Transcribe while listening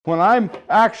When I'm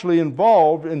actually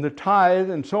involved in the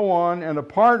tithe and so on and a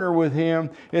partner with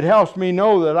Him, it helps me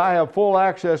know that I have full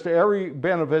access to every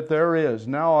benefit there is.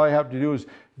 Now all I have to do is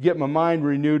get my mind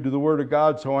renewed to the Word of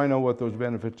God so I know what those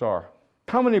benefits are.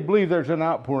 How many believe there's an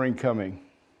outpouring coming?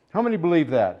 How many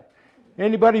believe that?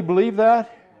 Anybody believe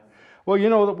that? Well, you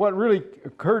know, what really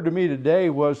occurred to me today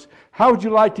was, how would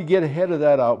you like to get ahead of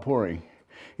that outpouring?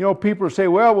 You know, people say,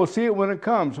 well, we'll see it when it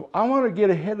comes. I want to get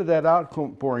ahead of that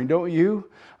outpouring, don't you?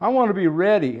 I want to be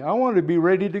ready. I want to be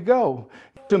ready to go.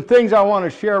 Some things I want to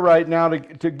share right now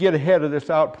to get ahead of this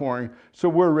outpouring so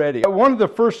we're ready. One of the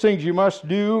first things you must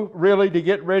do, really, to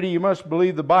get ready, you must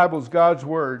believe the Bible is God's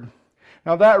Word.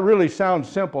 Now, that really sounds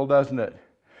simple, doesn't it?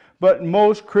 But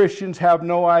most Christians have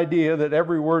no idea that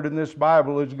every word in this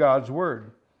Bible is God's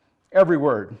Word. Every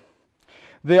word.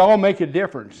 They all make a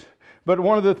difference. But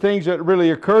one of the things that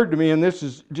really occurred to me, and this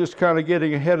is just kind of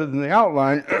getting ahead of the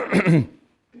outline,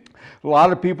 a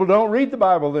lot of people don't read the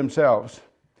Bible themselves.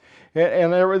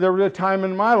 And there was a time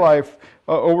in my life,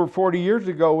 over 40 years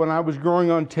ago, when I was growing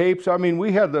on tapes. I mean,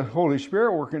 we had the Holy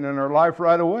Spirit working in our life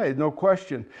right away, no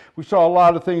question. We saw a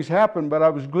lot of things happen, but I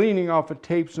was gleaning off of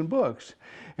tapes and books.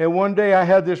 And one day I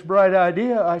had this bright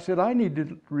idea. I said, I need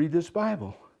to read this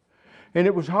Bible. And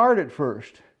it was hard at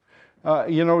first.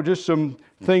 Just some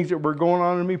things that were going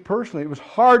on in me personally. It was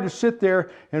hard to sit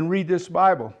there and read this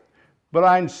Bible. But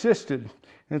I insisted.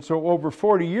 And so over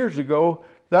 40 years ago,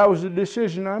 that was the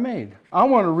decision I made. I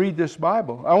want to read this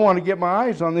Bible. I want to get my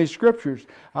eyes on these scriptures.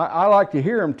 I like to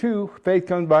hear them too. Faith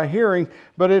comes by hearing,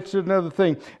 but it's another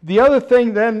thing. The other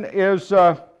thing then is,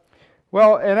 and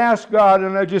ask God,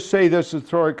 and I just say this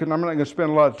because I'm not going to spend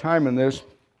a lot of time in this.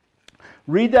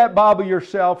 Read that Bible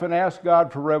yourself and ask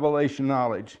God for revelation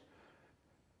knowledge.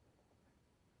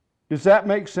 Does that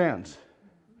make sense?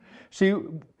 See,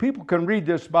 people can read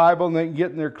this Bible and they can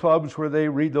get in their clubs where they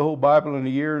read the whole Bible in a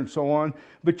year and so on.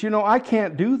 But I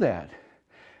can't do that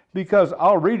because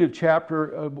I'll read a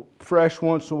chapter fresh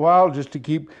once in a while just to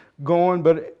keep going.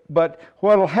 But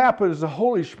what will happen is the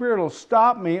Holy Spirit will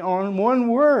stop me on one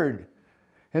word.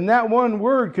 And that one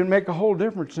word can make a whole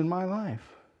difference in my life.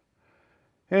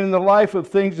 And in the life of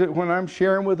things that when I'm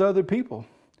sharing with other people.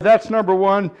 That's number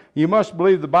one. You must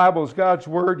believe the Bible is God's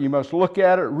Word. You must look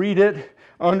at it, read it,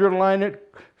 underline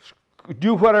it,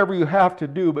 do whatever you have to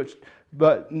do,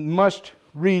 but must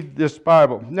read this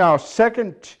Bible. Now,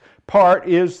 second part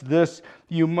is this: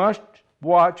 you must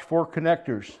watch for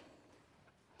connectors.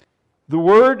 The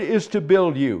Word is to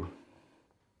build you.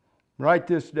 Write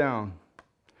this down.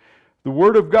 The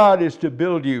Word of God is to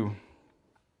build you.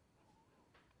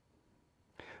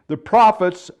 The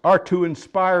prophets are to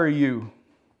inspire you.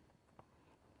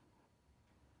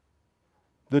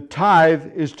 The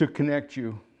tithe is to connect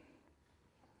you.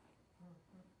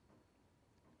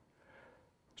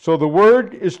 So the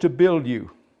Word is to build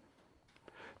you.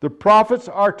 The prophets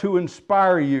are to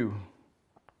inspire you.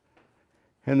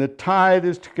 And the tithe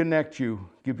is to connect you,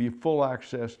 give you full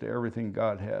access to everything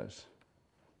God has.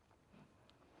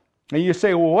 And you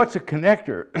say, well, what's a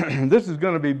connector? This is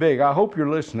going to be big. I hope you're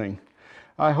listening.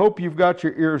 I hope you've got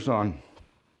your ears on.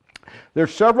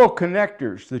 There's several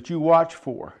connectors that you watch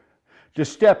for to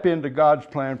step into God's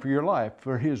plan for your life,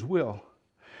 for His will.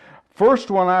 First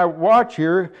one I watch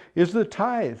here is the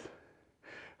tithe.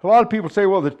 A lot of people say,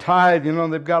 well, the tithe,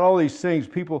 they've got all these things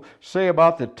people say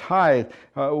about the tithe.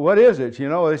 What is it?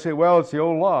 They say, well, it's the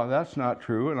old law. That's not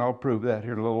true, and I'll prove that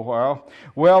here in a little while.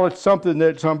 Well, it's something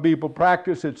that some people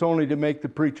practice. It's only to make the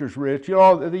preachers rich.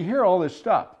 They hear all this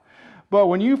stuff. But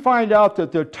when you find out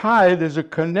that the tithe is a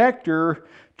connector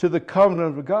to the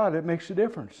covenant of God, it makes a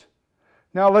difference.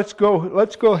 Now let's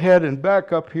go ahead and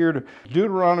back up here to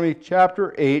Deuteronomy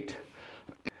chapter 8.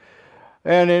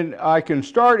 And I can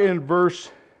start in verse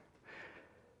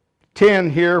 10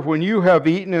 here. When you have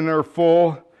eaten and are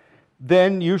full,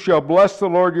 then you shall bless the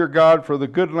Lord your God for the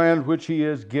good land which He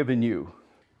has given you.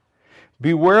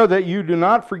 Beware that you do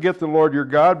not forget the Lord your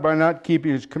God by not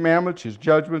keeping His commandments, His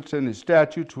judgments, and His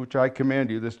statutes, which I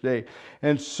command you this day.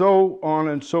 And so on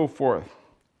and so forth.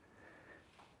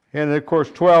 And of course,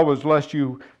 12 is lest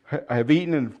you have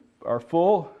eaten and are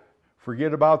full.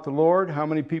 Forget about the Lord. How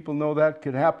many people know that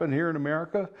could happen here in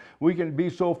America? We can be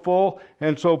so full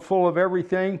and so full of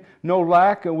everything, no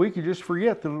lack, and we can just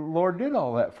forget that the Lord did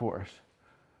all that for us.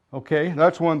 Okay,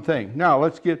 that's one thing. Now,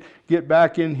 let's get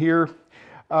back in here.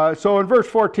 So in verse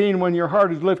 14, when your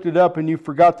heart is lifted up and you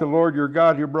forgot the Lord your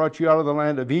God who brought you out of the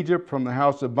land of Egypt from the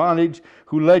house of bondage,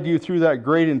 who led you through that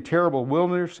great and terrible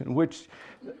wilderness in which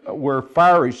were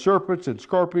fiery serpents and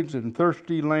scorpions and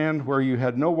thirsty land where you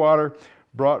had no water,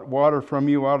 brought water from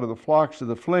you out of the flocks of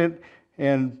the flint,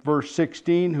 And verse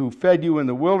 16, who fed you in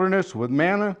the wilderness with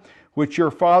manna, which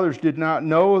your fathers did not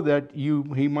know, that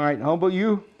he might humble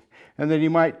you, and that he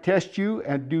might test you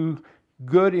and do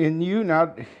good in you.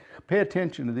 Now, pay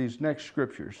attention to these next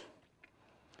scriptures.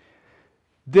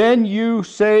 Then you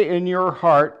say in your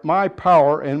heart, my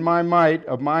power and my might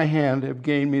of my hand have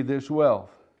gained me this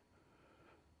wealth.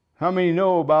 How many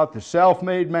know about the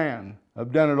self-made man?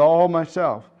 I've done it all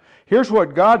myself. Here's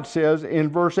what God says in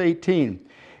verse 18.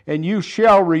 And you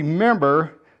shall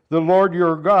remember the Lord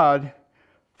your God,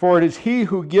 for it is he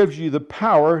who gives you the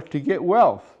power to get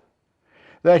wealth,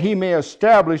 that he may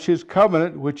establish his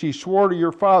covenant which he swore to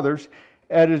your fathers,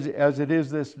 as it is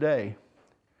this day.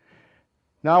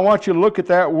 Now I want you to look at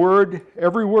that word.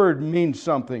 Every word means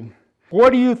something.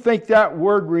 What do you think that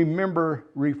word remember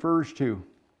refers to?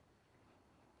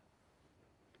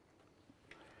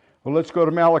 Well, let's go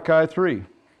to Malachi 3.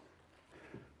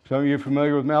 Some of you are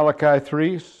familiar with Malachi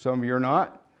 3, some of you are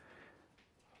not.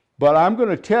 But I'm going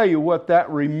to tell you what that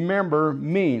remember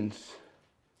means.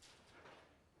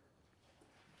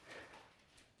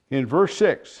 In verse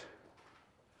 6,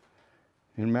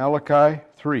 in Malachi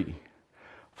 3,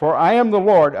 for I am the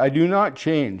Lord, I do not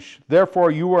change. Therefore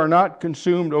you are not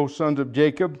consumed, O sons of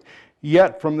Jacob.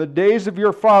 Yet from the days of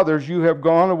your fathers you have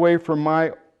gone away from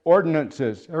my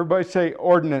ordinances. Everybody say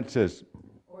ordinances.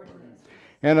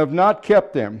 And have not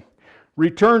kept them.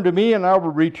 Return to me, and I will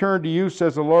return to you,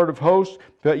 says the Lord of hosts.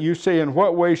 But you say, in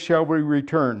what way shall we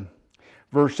return?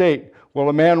 Verse 8, will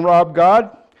a man rob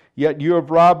God? Yet you have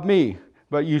robbed me.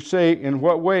 But you say, in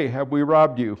what way have we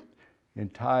robbed you? In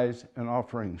tithes and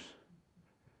offerings.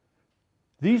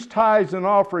 These tithes and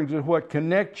offerings is what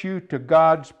connects you to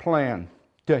God's plan,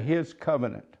 to his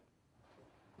covenant.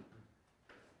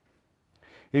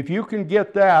 If you can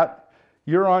get that,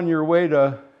 you're on your way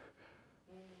to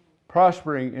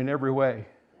prospering in every way. Right.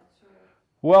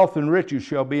 Wealth and riches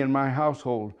shall be in my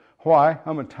household. Why?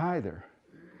 I'm a tither.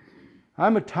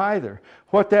 I'm a tither.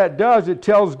 What that does, it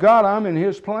tells God I'm in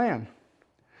his plan.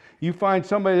 You find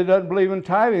somebody that doesn't believe in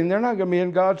tithing, they're not going to be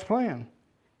in God's plan.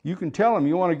 You can tell them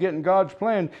you want to get in God's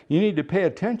plan, you need to pay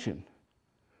attention.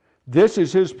 This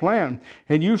is his plan.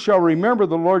 And you shall remember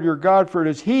the Lord your God, for it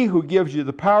is he who gives you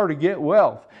the power to get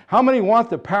wealth. How many want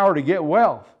the power to get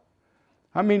wealth?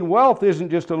 I mean, wealth isn't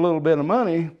just a little bit of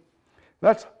money.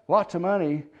 That's lots of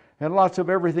money and lots of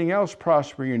everything else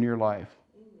prospering in your life.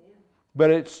 Amen.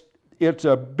 But it's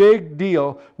a big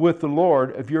deal with the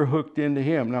Lord if you're hooked into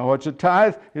him. Now, what's a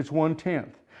tithe? It's 1/10.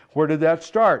 Where did that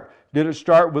start? Did it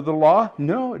start with the law?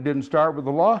 No, it didn't start with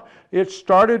the law. It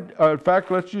started, in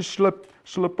fact, let's just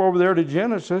slip over there to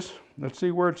Genesis. Let's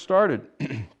see where it started.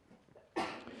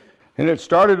 And it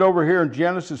started over here in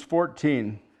Genesis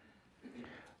 14.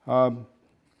 And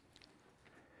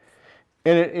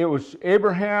it was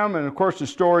Abraham, and of course the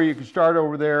story, you can start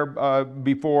over there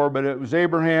before, but it was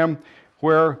Abraham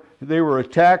where they were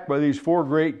attacked by these 4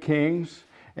 great kings.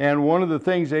 And one of the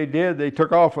things they did, they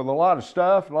took off with a lot of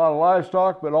stuff, a lot of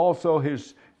livestock, but also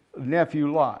his nephew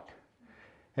Lot.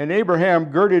 And Abraham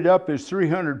girded up his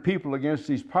 300 people against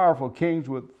these powerful kings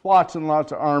with lots and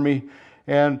lots of army.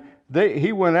 And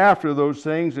he went after those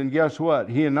things, and guess what?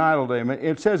 He annihilated them.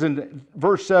 It says in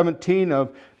verse 17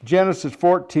 of Genesis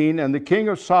 14, and the king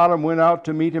of Sodom went out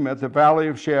to meet him at the valley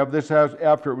of Shev. This has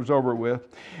after it was over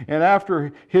with. And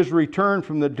after his return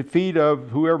from the defeat of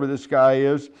whoever this guy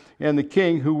is, and the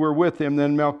king who were with him,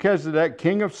 then Melchizedek,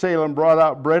 king of Salem, brought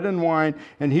out bread and wine,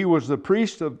 and he was the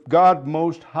priest of God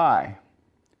Most High.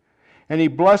 And he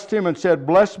blessed him and said,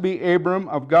 blessed be Abram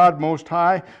of God Most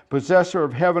High, possessor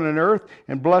of heaven and earth,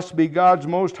 and blessed be God's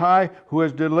Most High, who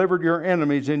has delivered your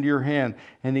enemies into your hand.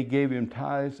 And he gave him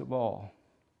tithes of all.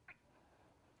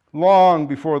 Long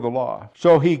before the law.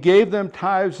 So he gave them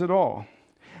tithes at all.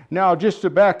 Now, just to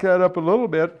back that up a little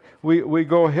bit, we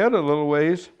go ahead a little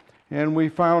ways, and we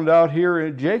found out here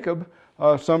in Jacob,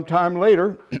 sometime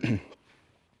later,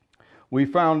 we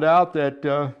found out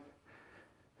that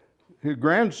his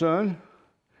grandson,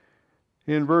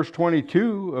 in verse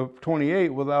 22 of 28,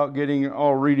 without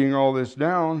reading all this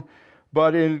down,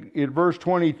 but in verse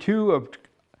 22 of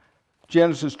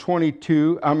Genesis 28,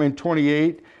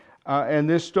 and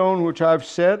this stone which I've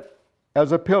set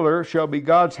as a pillar shall be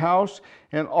God's house,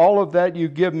 and all of that you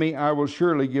give me, I will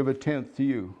surely give 1/10 to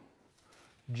you.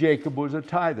 Jacob was a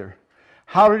tither.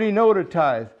 How did he know to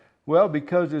tithe? Well,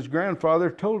 because his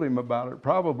grandfather told him about it,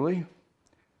 probably.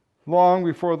 Long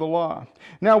before the law.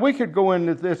 Now, we could go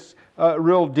into this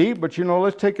real deep, but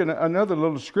let's take another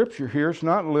little scripture here. It's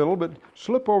not little, but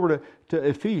slip over to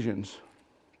Ephesians.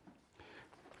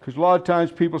 Because a lot of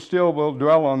times people still will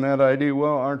dwell on that idea,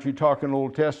 well, aren't you talking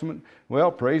Old Testament?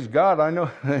 Well, praise God, I know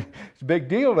it's a big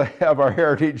deal to have our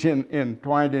heritage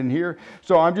entwined in here.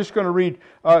 So I'm just going to read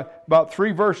about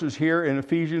 3 verses here in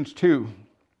Ephesians 2.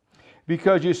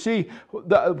 Because you see,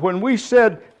 when we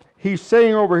said, he's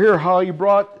saying over here how he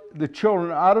brought the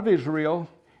children out of Israel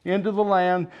into the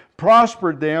land,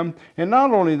 prospered them, and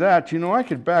not only that, I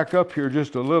could back up here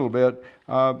just a little bit.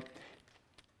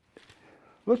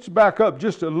 Let's back up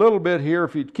just a little bit here.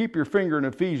 If you keep your finger in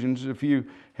Ephesians, if you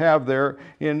have there,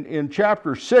 in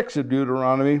chapter 6 of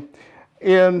Deuteronomy,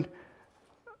 in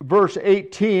verse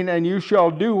 18, and you shall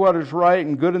do what is right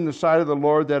and good in the sight of the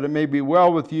Lord, that it may be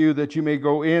well with you, that you may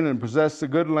go in and possess the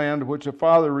good land which the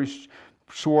Father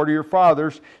swore to your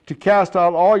fathers, to cast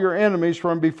out all your enemies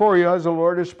from before you, as the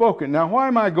Lord has spoken. Now, why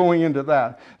am I going into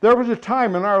that? There was a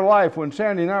time in our life when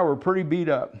Sandy and I were pretty beat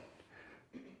up.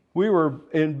 We were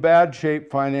in bad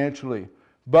shape financially,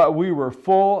 but we were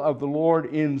full of the Lord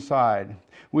inside.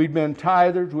 We'd been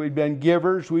tithers, we'd been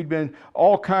givers, we'd been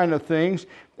all kind of things,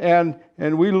 and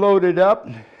we loaded up,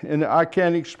 and I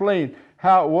can't explain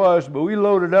how it was, but we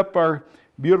loaded up our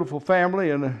beautiful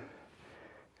family in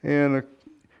a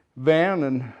van,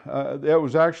 and that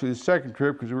was actually the second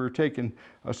trip because we were taking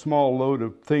a small load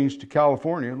of things to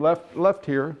California, left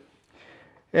here,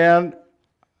 and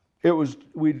it was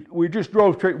we just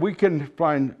drove straight. We couldn't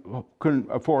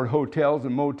afford hotels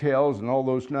and motels and all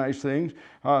those nice things.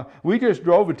 We just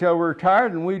drove until we were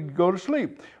tired and we'd go to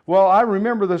sleep. Well, I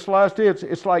remember this last day.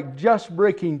 It's like just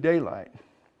breaking daylight.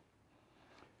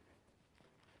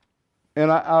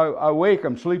 And I wake.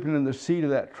 I'm sleeping in the seat of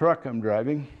that truck I'm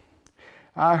driving.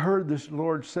 I heard this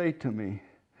Lord say to me,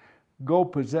 "Go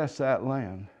possess that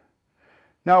land."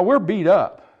 Now we're beat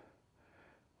up.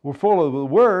 We're full of the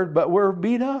Word, but we're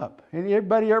beat up.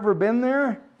 Anybody ever been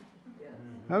there? Yes.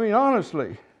 I mean,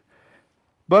 honestly.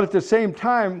 But at the same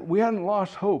time, we hadn't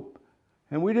lost hope.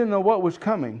 And we didn't know what was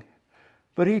coming.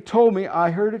 But he told me,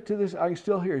 I heard it to this, I can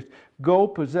still hear it. Go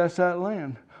possess that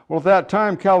land. Well, at that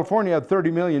time, California had 30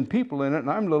 million people in it,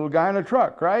 and I'm a little guy in a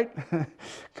truck, right?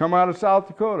 Come out of South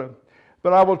Dakota.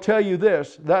 But I will tell you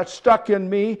this, that stuck in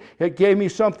me. It gave me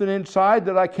something inside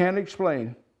that I can't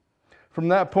explain. From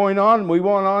that point on, we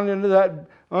went on into that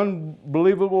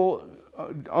unbelievable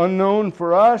unknown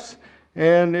for us,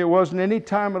 and it wasn't any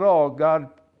time at all God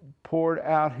poured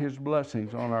out His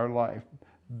blessings on our life,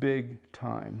 big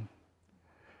time.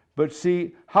 But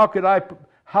see, how could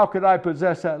I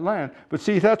possess that land? But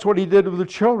see, that's what He did with the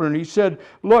children. He said,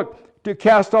 look, to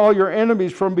cast all your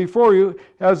enemies from before you,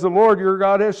 as the Lord your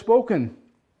God has spoken.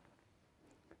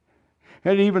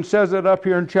 And it even says it up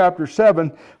here in chapter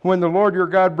 7, when the Lord your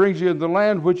God brings you into the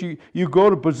land which you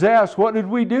go to possess, what did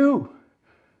we do?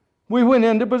 We went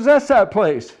in to possess that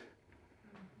place.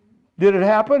 Did it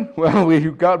happen? Well, we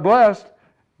got blessed,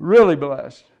 really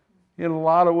blessed, in a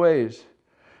lot of ways.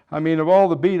 I mean, of all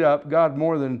the beat up, God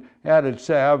more than added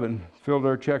salve and filled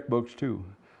our checkbooks too.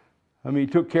 I mean,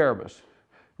 He took care of us,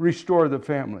 restored the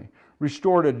family,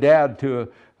 restored a dad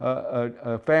to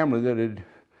a family that had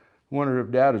wondered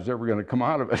if Dad is ever going to come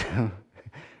out of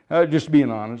it. Just being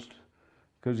honest,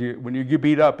 because when you get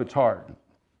beat up, it's hard.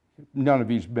 None of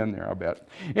you's been there, I bet.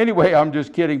 Anyway, I'm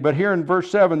just kidding. But here in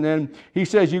verse 7, then, he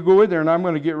says, you go in there, and I'm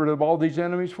going to get rid of all these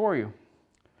enemies for you.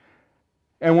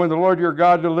 And when the Lord your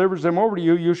God delivers them over to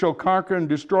you, you shall conquer and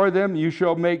destroy them. You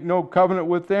shall make no covenant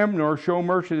with them, nor show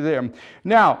mercy to them.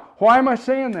 Now, why am I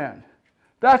saying that?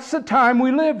 That's the time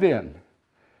we live in.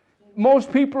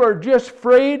 Most people are just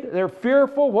afraid. They're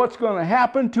fearful. What's going to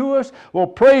happen to us? Well,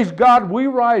 praise God, we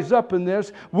rise up in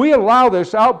this. We allow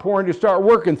this outpouring to start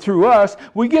working through us.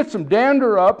 We get some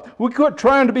dander up. We quit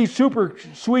trying to be super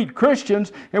sweet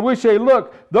Christians, and we say,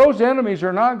 look, those enemies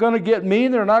are not going to get me.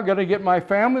 They're not going to get my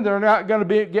family. They're not going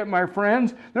to get my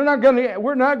friends. We're not going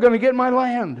to get my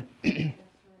land.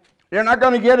 They're not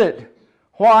going to get it.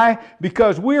 Why?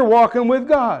 Because we're walking with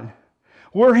God.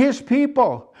 We're His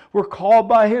people. We're called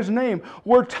by His name.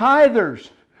 We're tithers.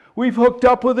 We've hooked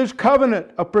up with His covenant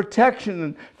of protection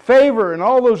and favor and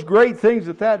all those great things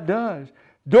that does.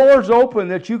 Doors open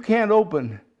that you can't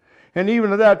open. And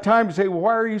even at that time you say, well,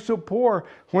 why are you so poor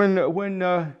when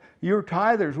you're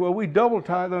tithers? Well, we double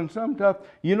tithe on some stuff.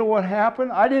 You know what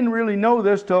happened? I didn't really know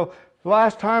this till the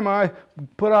last time I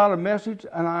put out a message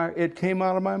and it came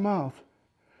out of my mouth.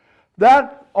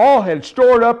 That all had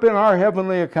stored up in our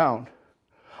heavenly account.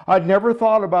 I'd never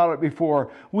thought about it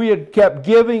before. We had kept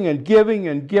giving and giving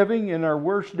and giving in our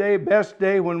worst day, best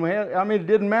day, when it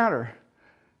didn't matter.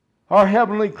 Our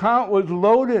heavenly account was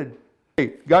loaded.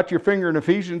 Hey, got your finger in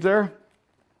Ephesians there?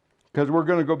 Because we're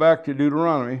going to go back to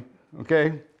Deuteronomy,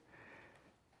 okay?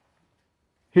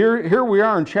 Here we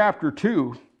are in chapter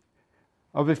 2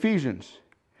 of Ephesians.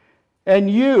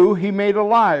 And you he made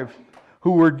alive,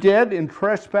 who were dead in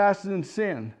trespasses and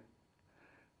sin.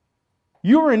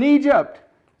 You were in Egypt.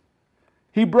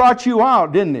 He brought you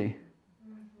out, didn't he?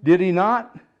 Did he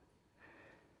not?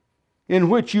 In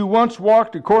which you once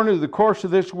walked according to the course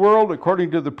of this world,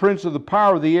 according to the prince of the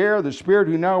power of the air, the spirit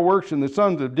who now works in the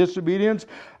sons of disobedience,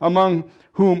 among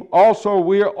whom also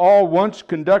we all once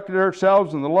conducted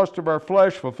ourselves in the lust of our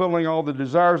flesh, fulfilling all the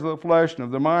desires of the flesh and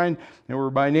of the mind, and were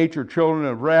by nature children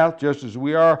of wrath, just as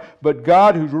we are. But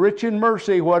God, who's rich in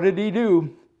mercy, what did he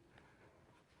do?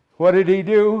 What did he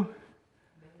do?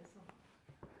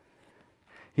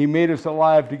 He made us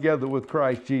alive together with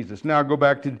Christ Jesus. Now go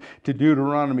back to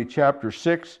Deuteronomy chapter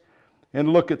 6 and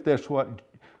look at this,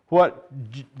 what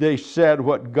they said,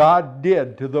 what God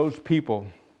did to those people.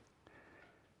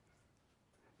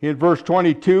 In verse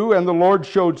 22, and the Lord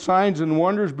showed signs and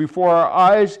wonders before our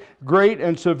eyes, great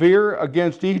and severe,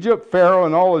 against Egypt, Pharaoh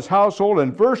and all his household.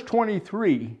 And verse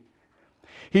 23,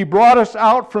 he brought us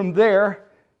out from there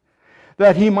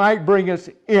that he might bring us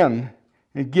in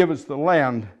and give us the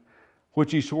land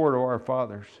which he swore to our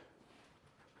fathers.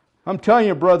 I'm telling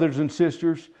you, brothers and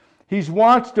sisters, he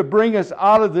wants to bring us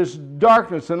out of this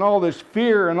darkness and all this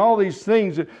fear and all these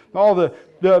things, all the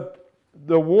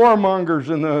warmongers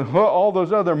and all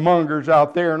those other mongers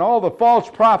out there and all the false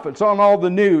prophets on all the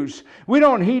news. We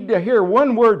don't need to hear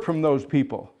one word from those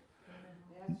people.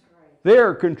 They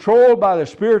are controlled by the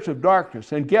spirits of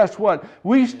darkness. And guess what?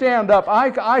 We stand up.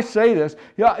 I say this.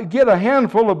 Get a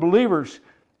handful of believers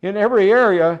in every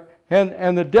area,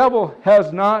 and the devil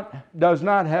does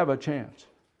not have a chance.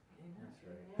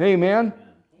 Amen.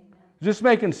 Is this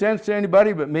making sense to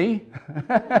anybody but me?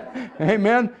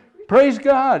 Amen. Praise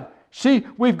God. See,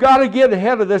 we've got to get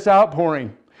ahead of this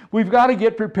outpouring. We've got to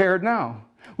get prepared now.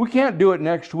 We can't do it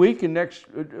next week and next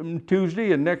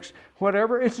Tuesday and next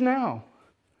whatever. It's now.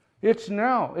 It's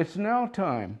now. It's now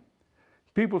time.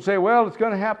 People say, well, it's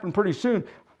going to happen pretty soon.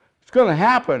 It's going to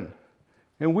happen.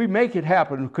 And we make it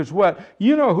happen because what?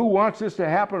 You know who wants this to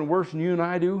happen worse than you and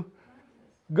I do?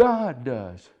 God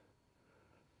does.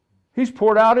 He's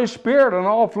poured out His Spirit on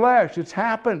all flesh. It's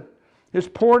happened. It's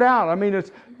poured out. I mean,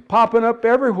 it's popping up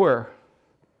everywhere.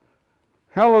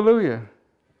 Hallelujah.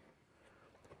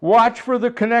 Watch for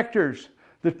the connectors.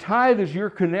 The tithe is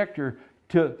your connector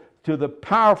to the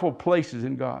powerful places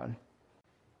in God.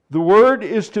 The Word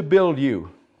is to build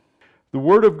you. The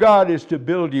Word of God is to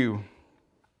build you.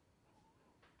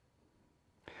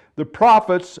 The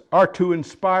prophets are to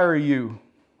inspire you.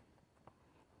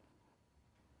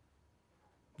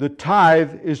 The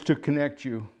tithe is to connect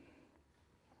you.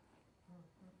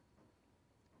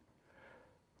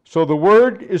 So the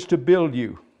Word is to build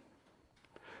you.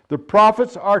 The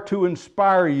prophets are to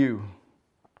inspire you.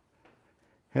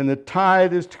 And the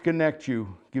tithe is to connect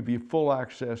you, give you full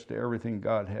access to everything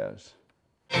God has.